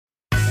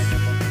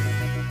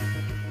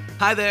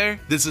Hi there,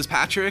 this is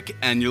Patrick,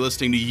 and you're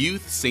listening to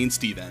Youth St.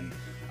 Stephen,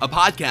 a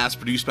podcast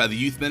produced by the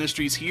youth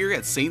ministries here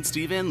at St.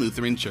 Stephen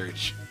Lutheran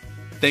Church.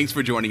 Thanks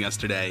for joining us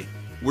today.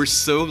 We're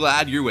so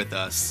glad you're with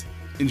us.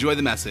 Enjoy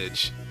the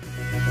message.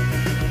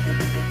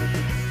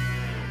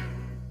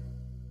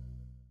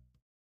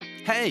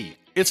 Hey,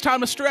 it's time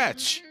to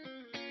stretch.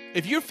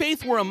 If your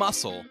faith were a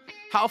muscle,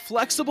 how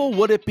flexible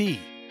would it be?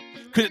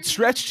 Could it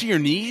stretch to your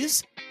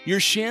knees,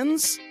 your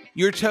shins,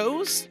 your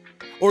toes?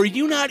 Or are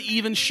you not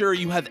even sure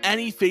you have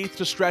any faith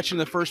to stretch in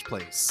the first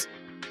place?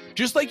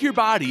 Just like your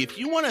body, if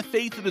you want a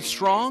faith that is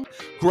strong,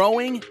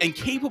 growing, and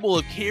capable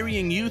of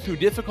carrying you through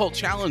difficult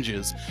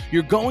challenges,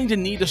 you're going to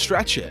need to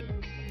stretch it.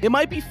 It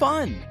might be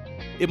fun,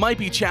 it might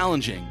be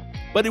challenging,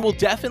 but it will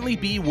definitely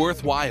be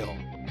worthwhile.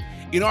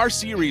 In our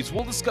series,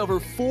 we'll discover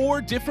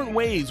 4 different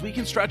ways we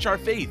can stretch our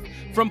faith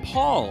from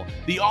Paul,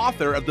 the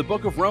author of the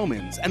book of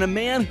Romans, and a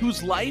man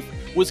whose life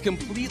was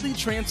completely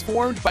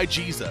transformed by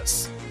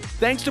Jesus.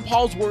 Thanks to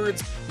Paul's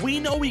words, we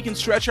know we can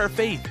stretch our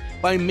faith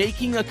by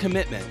making a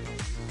commitment,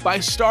 by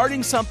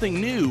starting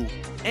something new,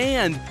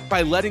 and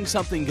by letting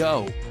something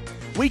go.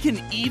 We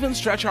can even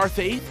stretch our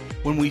faith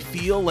when we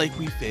feel like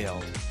we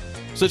failed.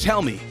 So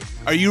tell me,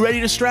 are you ready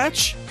to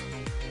stretch?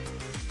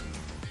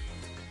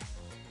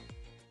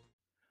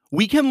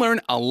 We can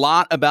learn a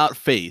lot about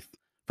faith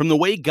from the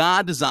way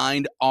God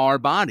designed our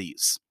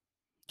bodies.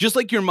 Just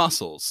like your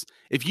muscles,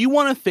 if you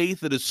want a faith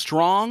that is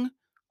strong,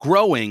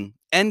 growing,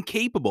 and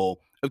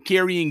capable of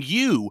carrying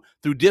you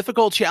through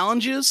difficult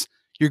challenges,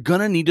 you're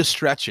gonna need to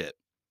stretch it.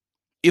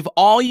 If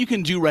all you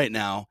can do right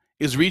now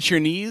is reach your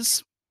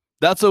knees,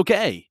 that's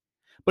okay.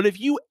 But if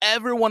you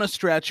ever want to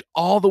stretch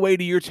all the way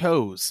to your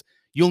toes,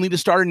 you'll need to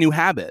start a new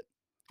habit,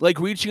 like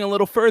reaching a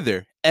little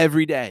further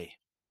every day.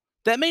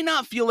 That may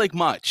not feel like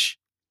much,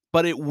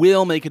 but it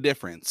will make a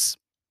difference.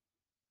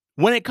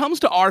 When it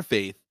comes to our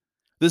faith,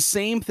 the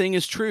same thing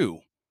is true.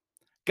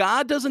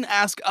 God doesn't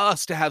ask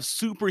us to have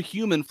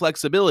superhuman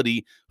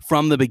flexibility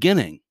from the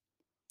beginning.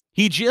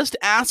 He just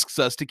asks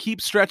us to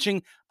keep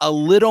stretching a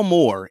little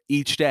more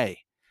each day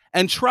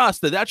and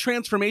trust that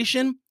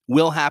transformation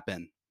will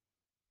happen.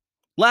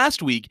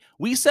 Last week,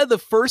 we said the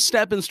first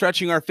step in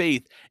stretching our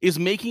faith is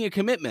making a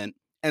commitment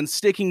and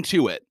sticking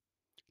to it.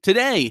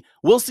 Today,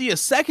 we'll see a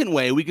second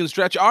way we can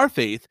stretch our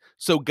faith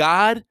so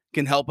God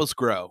can help us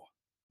grow.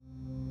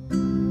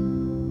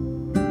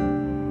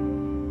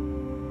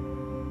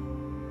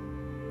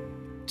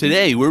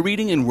 Today, we're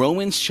reading in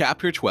Romans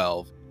chapter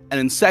 12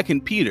 and in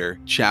 2 Peter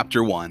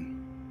chapter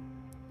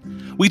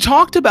 1. We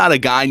talked about a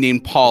guy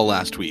named Paul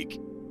last week.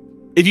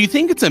 If you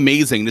think it's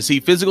amazing to see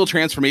physical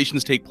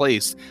transformations take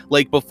place,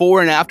 like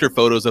before and after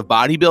photos of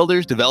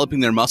bodybuilders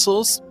developing their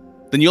muscles,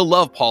 then you'll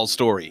love Paul's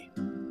story.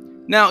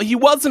 Now, he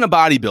wasn't a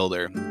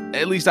bodybuilder,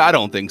 at least I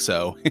don't think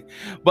so,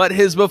 but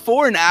his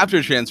before and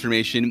after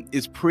transformation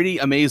is pretty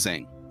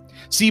amazing.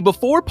 See,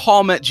 before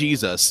Paul met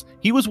Jesus,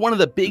 he was one of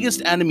the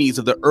biggest enemies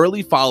of the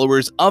early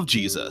followers of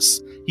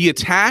Jesus. He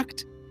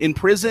attacked,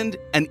 imprisoned,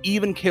 and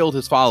even killed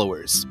his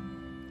followers.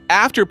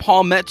 After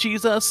Paul met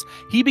Jesus,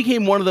 he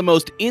became one of the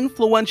most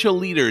influential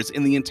leaders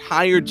in the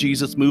entire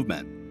Jesus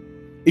movement.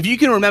 If you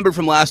can remember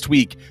from last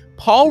week,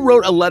 Paul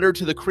wrote a letter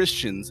to the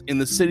Christians in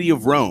the city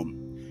of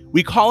Rome.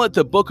 We call it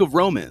the Book of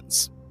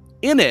Romans.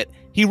 In it,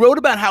 he wrote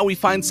about how we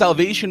find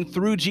salvation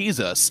through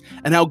Jesus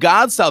and how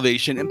God's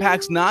salvation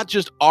impacts not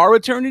just our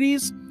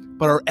eternities,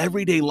 but our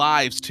everyday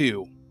lives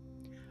too.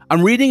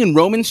 I'm reading in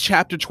Romans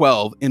chapter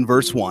 12 in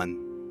verse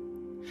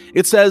 1.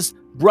 It says,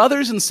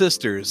 "Brothers and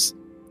sisters,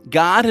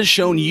 God has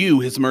shown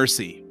you his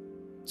mercy.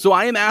 So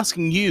I am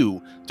asking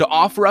you to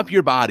offer up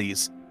your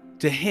bodies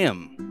to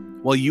him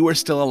while you are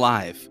still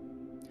alive.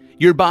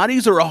 Your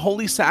bodies are a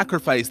holy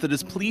sacrifice that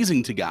is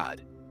pleasing to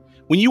God.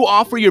 When you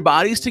offer your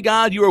bodies to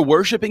God, you are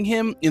worshiping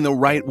him in the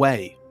right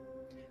way.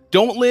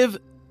 Don't live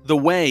the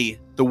way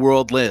the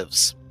world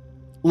lives.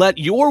 Let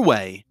your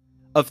way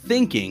of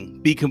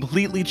thinking be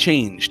completely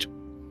changed.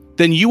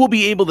 Then you will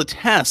be able to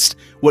test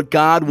what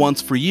God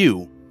wants for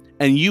you,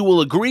 and you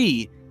will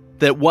agree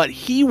that what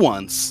he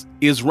wants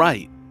is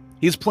right.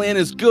 His plan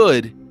is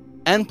good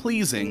and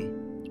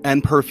pleasing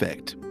and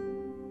perfect."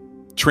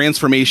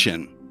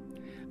 Transformation.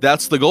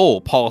 That's the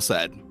goal, Paul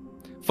said.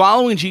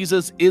 Following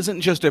Jesus isn't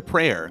just a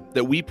prayer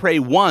that we pray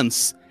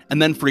once and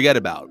then forget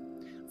about.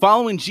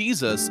 Following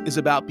Jesus is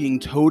about being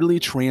totally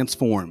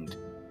transformed.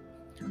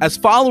 As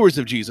followers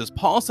of Jesus,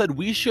 Paul said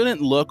we shouldn't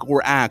look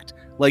or act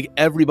like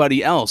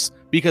everybody else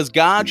because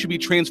God should be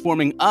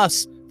transforming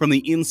us from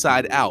the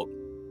inside out.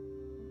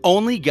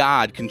 Only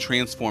God can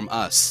transform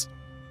us.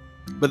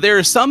 But there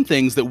are some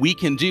things that we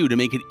can do to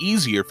make it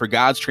easier for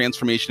God's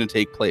transformation to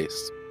take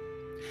place.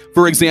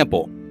 For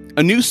example,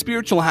 a new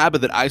spiritual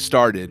habit that I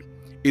started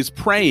is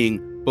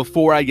praying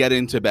before I get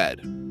into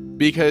bed.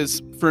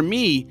 Because for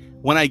me,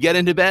 when I get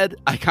into bed,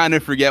 I kind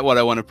of forget what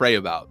I want to pray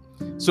about.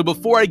 So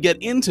before I get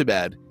into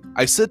bed,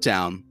 I sit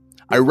down,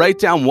 I write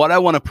down what I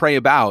want to pray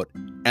about,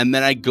 and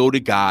then I go to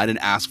God and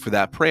ask for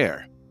that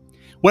prayer.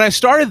 When I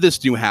started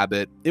this new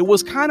habit, it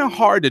was kind of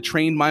hard to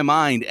train my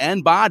mind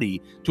and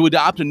body to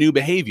adopt a new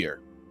behavior.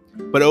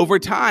 But over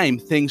time,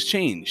 things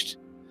changed.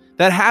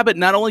 That habit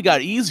not only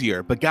got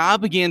easier, but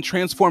God began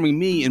transforming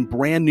me in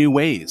brand new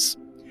ways.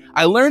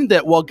 I learned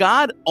that while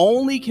God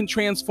only can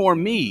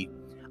transform me,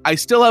 I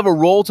still have a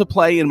role to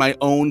play in my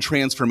own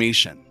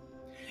transformation.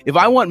 If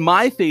I want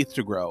my faith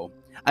to grow,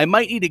 I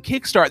might need to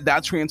kickstart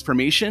that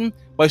transformation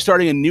by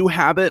starting a new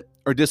habit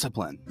or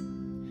discipline.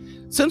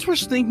 Since we're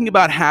thinking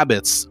about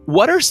habits,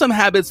 what are some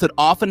habits that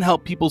often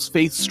help people's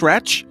faith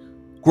stretch,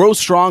 grow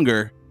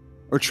stronger,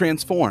 or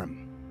transform?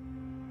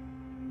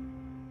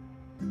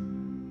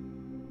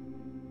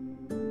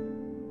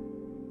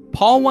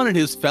 Paul wanted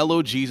his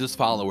fellow Jesus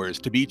followers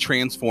to be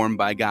transformed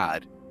by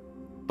God.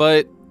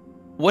 But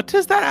what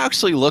does that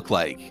actually look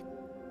like?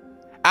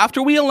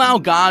 After we allow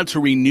God to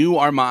renew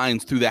our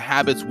minds through the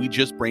habits we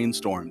just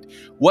brainstormed,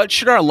 what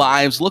should our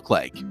lives look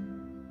like?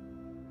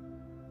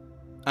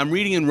 I'm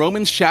reading in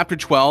Romans chapter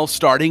 12,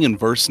 starting in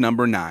verse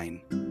number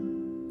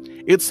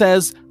 9. It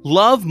says,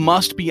 "Love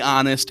must be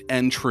honest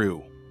and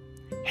true.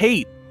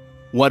 Hate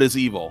what is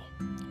evil.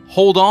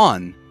 Hold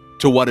on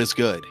to what is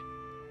good.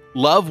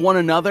 Love one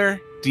another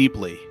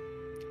deeply.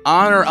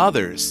 Honor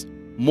others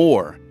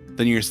more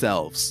than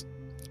yourselves.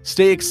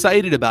 Stay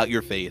excited about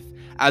your faith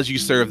as you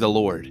serve the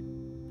Lord.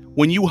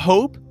 When you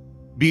hope,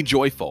 be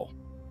joyful.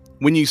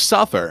 When you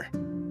suffer,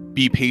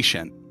 be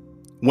patient.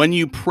 When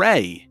you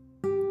pray,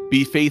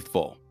 be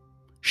faithful.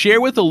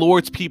 Share with the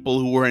Lord's people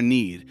who are in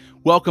need.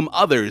 Welcome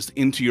others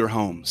into your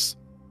homes.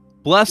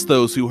 Bless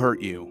those who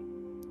hurt you.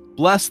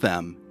 Bless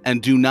them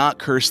and do not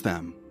curse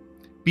them.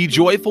 Be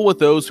joyful with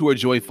those who are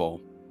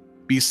joyful.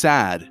 Be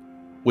sad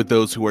with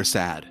those who are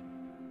sad."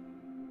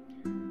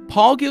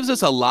 Paul gives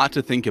us a lot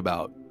to think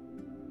about,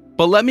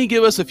 but let me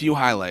give us a few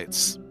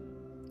highlights.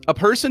 A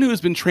person who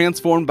has been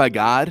transformed by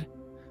God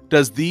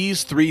does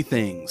these three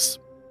things.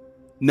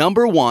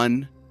 Number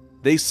one,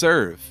 they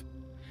serve.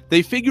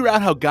 They figure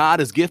out how God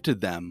has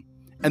gifted them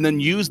and then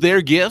use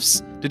their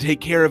gifts to take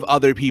care of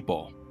other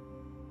people.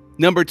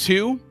 Number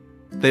two,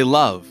 they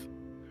love.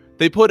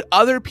 They put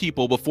other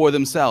people before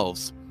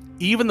themselves,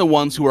 even the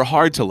ones who are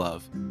hard to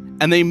love,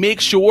 and they make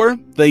sure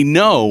they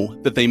know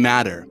that they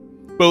matter,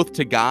 both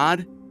to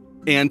God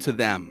and to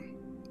them.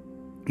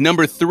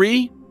 Number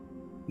three,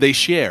 they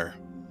share.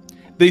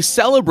 They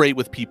celebrate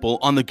with people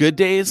on the good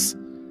days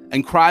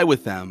and cry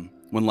with them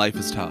when life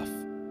is tough.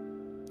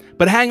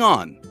 But hang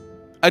on.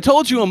 I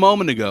told you a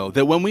moment ago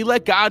that when we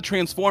let God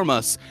transform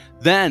us,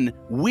 then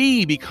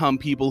we become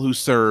people who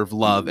serve,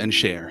 love, and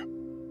share.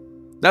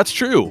 That's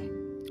true.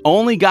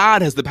 Only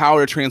God has the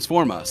power to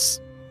transform us.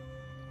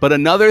 But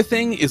another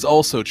thing is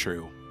also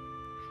true.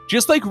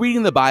 Just like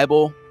reading the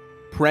Bible,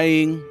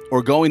 praying,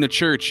 or going to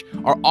church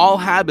are all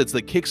habits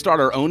that kickstart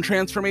our own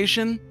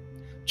transformation,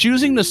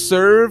 choosing to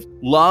serve,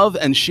 love,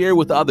 and share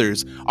with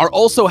others are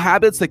also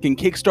habits that can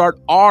kickstart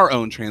our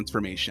own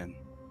transformation.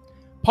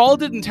 Paul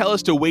didn't tell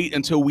us to wait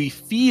until we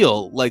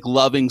feel like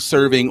loving,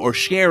 serving, or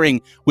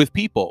sharing with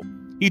people.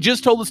 He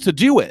just told us to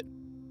do it.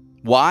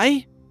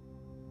 Why?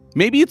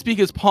 Maybe it's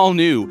because Paul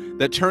knew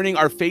that turning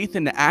our faith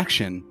into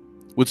action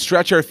would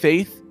stretch our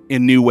faith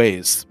in new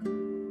ways.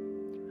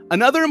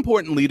 Another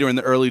important leader in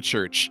the early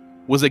church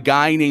was a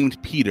guy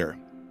named Peter.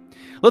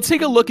 Let's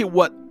take a look at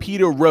what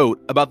Peter wrote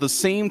about the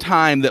same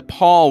time that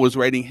Paul was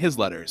writing his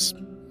letters.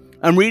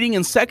 I'm reading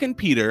in 2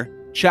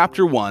 Peter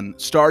chapter 1,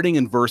 starting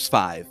in verse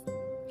 5.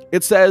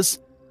 It says,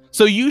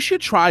 "So you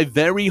should try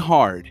very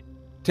hard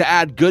to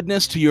add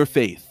goodness to your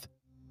faith.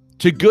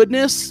 To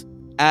goodness,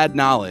 add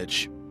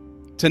knowledge.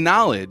 To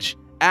knowledge,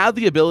 add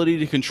the ability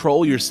to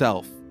control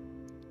yourself.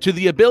 To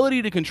the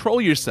ability to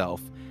control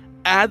yourself,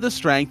 add the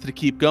strength to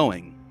keep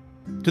going.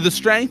 To the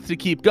strength to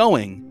keep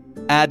going,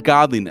 add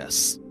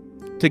godliness.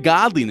 To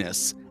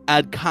godliness,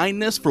 add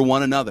kindness for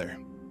one another.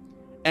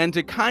 And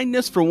to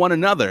kindness for one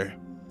another,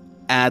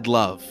 add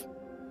love.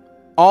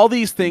 All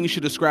these things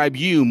should describe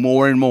you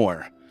more and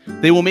more.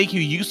 They will make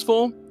you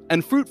useful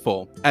and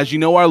fruitful as you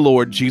know our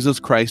Lord Jesus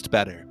Christ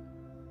better."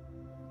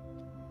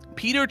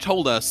 Peter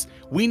told us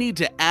we need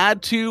to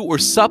add to or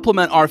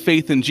supplement our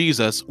faith in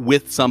Jesus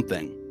with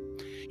something.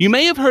 You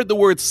may have heard the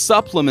word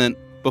supplement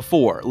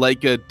before,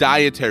 like a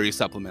dietary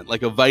supplement,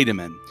 like a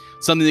vitamin,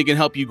 something that can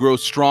help you grow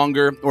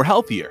stronger or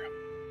healthier.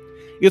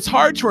 It's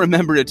hard to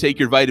remember to take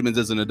your vitamins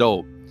as an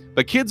adult,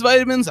 but kids'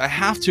 vitamins, I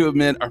have to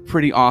admit, are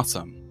pretty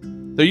awesome.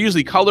 They're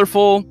usually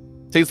colorful,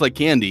 taste like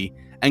candy,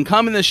 and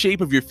come in the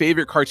shape of your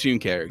favorite cartoon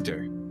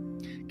character.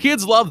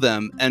 Kids love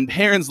them, and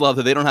parents love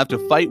that they don't have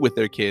to fight with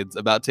their kids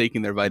about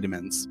taking their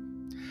vitamins.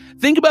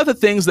 Think about the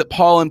things that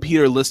Paul and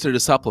Peter listed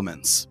as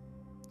supplements.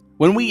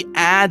 When we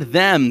add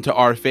them to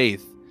our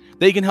faith,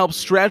 they can help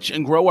stretch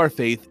and grow our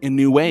faith in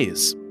new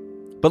ways.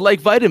 But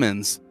like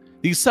vitamins,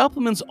 these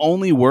supplements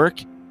only work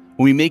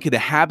when we make it a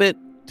habit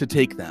to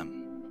take them.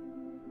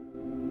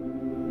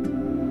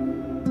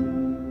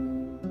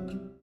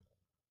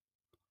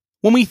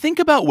 When we think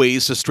about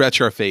ways to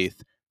stretch our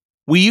faith,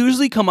 we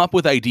usually come up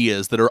with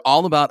ideas that are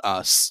all about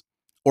us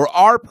or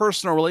our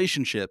personal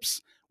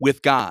relationships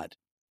with God.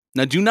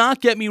 Now, do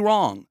not get me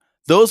wrong.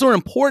 Those are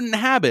important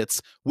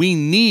habits we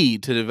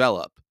need to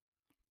develop.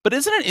 But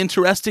isn't it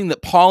interesting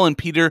that Paul and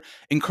Peter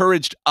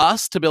encouraged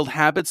us to build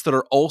habits that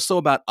are also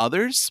about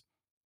others?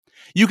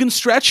 You can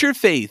stretch your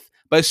faith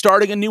by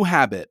starting a new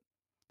habit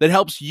that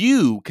helps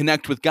you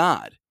connect with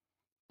God.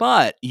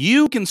 But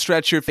you can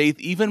stretch your faith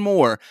even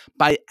more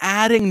by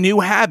adding new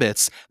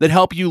habits that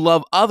help you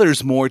love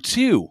others more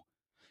too.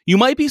 You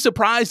might be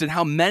surprised at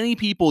how many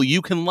people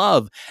you can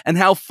love and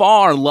how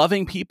far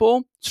loving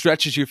people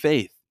stretches your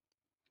faith.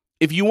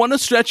 If you want to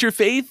stretch your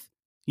faith,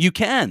 you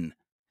can.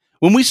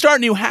 When we start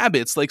new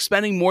habits like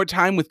spending more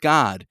time with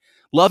God,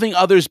 loving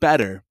others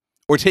better,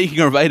 or taking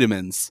our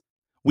vitamins,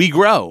 we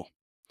grow.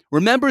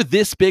 Remember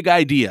this big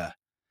idea.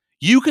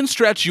 You can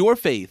stretch your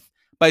faith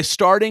by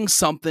starting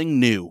something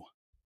new.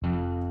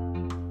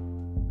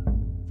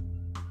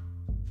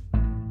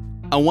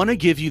 I want to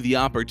give you the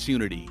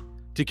opportunity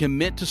to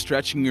commit to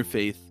stretching your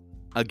faith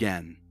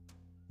again.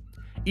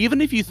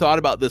 Even if you thought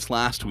about this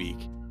last week,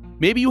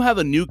 maybe you have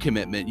a new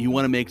commitment you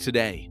want to make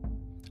today.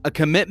 A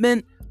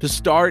commitment to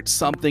start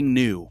something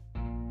new.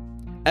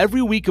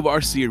 Every week of our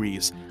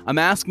series, I'm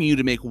asking you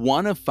to make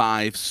one of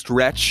 5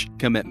 stretch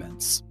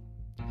commitments.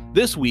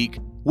 This week,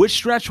 which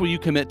stretch will you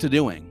commit to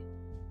doing?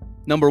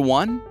 Number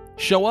 1,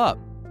 show up.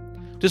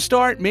 To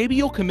start, maybe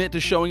you'll commit to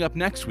showing up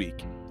next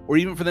week, or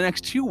even for the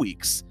next 2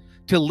 weeks,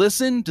 to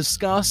listen,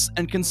 discuss,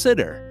 and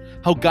consider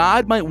how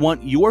God might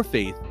want your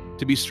faith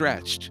to be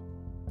stretched.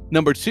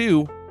 Number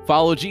 2,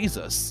 follow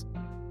Jesus.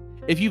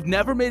 If you've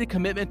never made a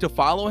commitment to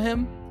follow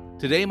him,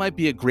 today might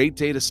be a great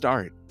day to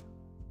start.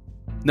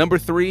 Number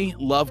 3,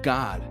 love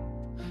God.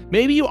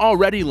 Maybe you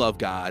already love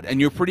God and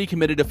you're pretty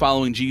committed to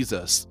following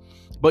Jesus,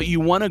 but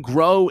you want to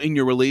grow in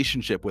your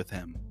relationship with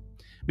him.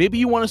 Maybe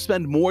you want to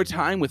spend more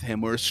time with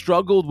him or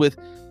struggled with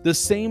the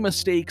same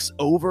mistakes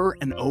over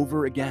and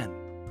over again.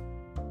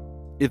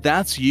 If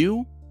that's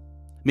you,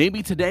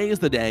 maybe today is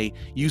the day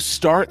you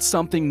start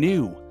something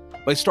new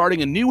by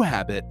starting a new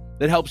habit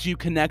that helps you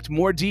connect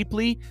more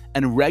deeply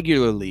and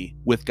regularly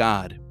with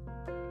God.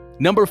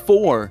 Number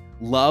 4,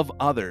 love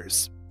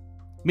others.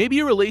 Maybe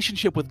your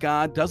relationship with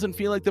God doesn't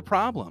feel like the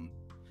problem,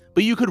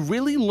 but you could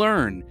really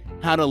learn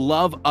how to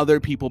love other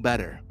people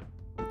better.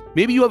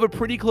 Maybe you have a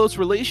pretty close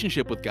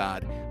relationship with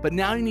God, but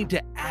now you need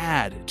to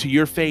add to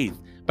your faith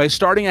by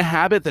starting a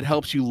habit that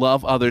helps you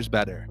love others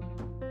better.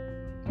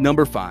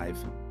 Number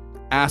 5,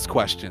 ask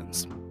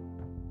questions.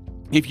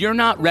 If you're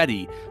not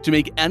ready to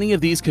make any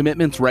of these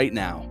commitments right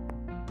now,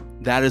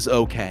 that is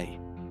okay.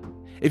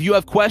 If you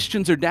have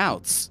questions or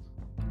doubts,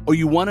 or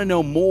you want to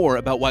know more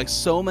about why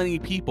so many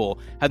people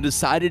have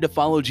decided to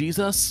follow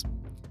Jesus,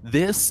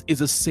 this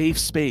is a safe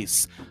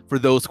space for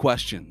those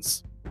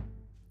questions.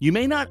 You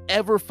may not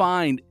ever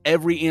find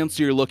every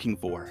answer you're looking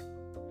for,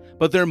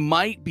 but there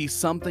might be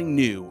something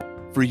new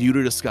for you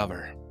to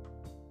discover.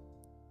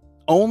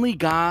 Only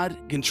God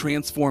can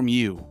transform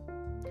you,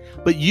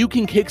 but you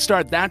can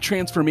kickstart that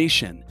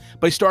transformation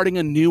by starting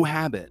a new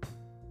habit.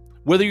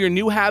 Whether your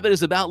new habit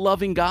is about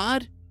loving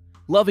God,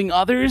 loving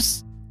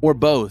others, or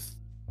both,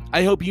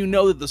 I hope you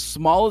know that the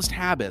smallest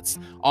habits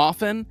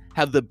often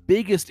have the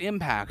biggest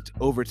impact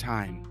over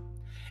time.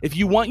 If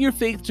you want your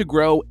faith to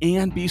grow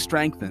and be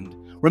strengthened,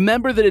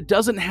 remember that it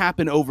doesn't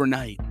happen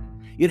overnight.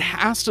 It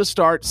has to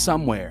start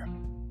somewhere,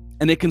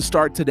 and it can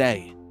start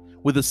today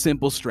with a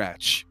simple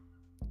stretch.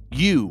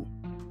 You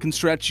can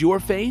stretch your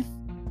faith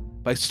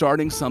by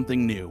starting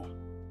something new.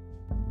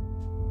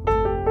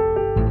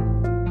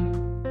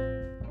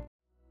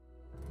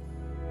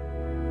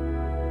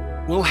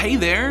 Well, hey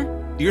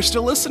there, you're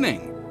still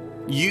listening.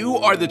 You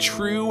are the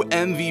true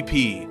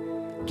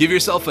MVP. Give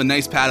yourself a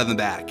nice pat on the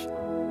back.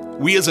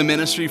 We as a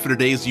ministry for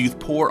today's youth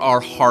pour our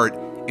heart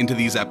into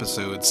these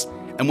episodes,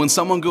 and when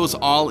someone goes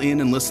all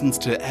in and listens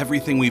to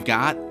everything we've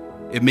got,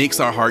 it makes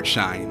our heart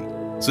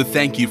shine. So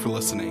thank you for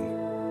listening.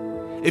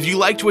 If you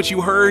liked what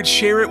you heard,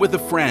 share it with a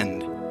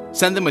friend.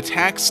 Send them a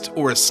text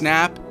or a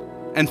snap,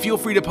 and feel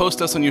free to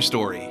post us on your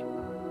story.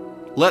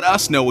 Let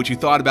us know what you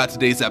thought about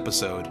today's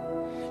episode.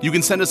 You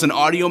can send us an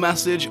audio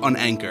message on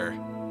Anchor.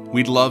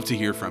 We'd love to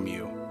hear from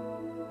you.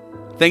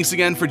 Thanks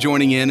again for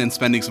joining in and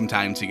spending some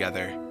time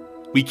together.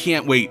 We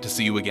can't wait to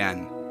see you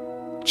again.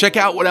 Check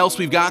out what else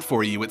we've got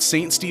for you at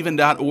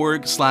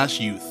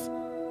ststephen.org/youth.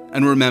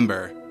 And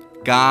remember,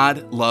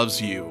 God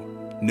loves you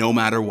no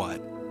matter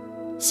what.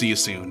 See you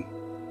soon.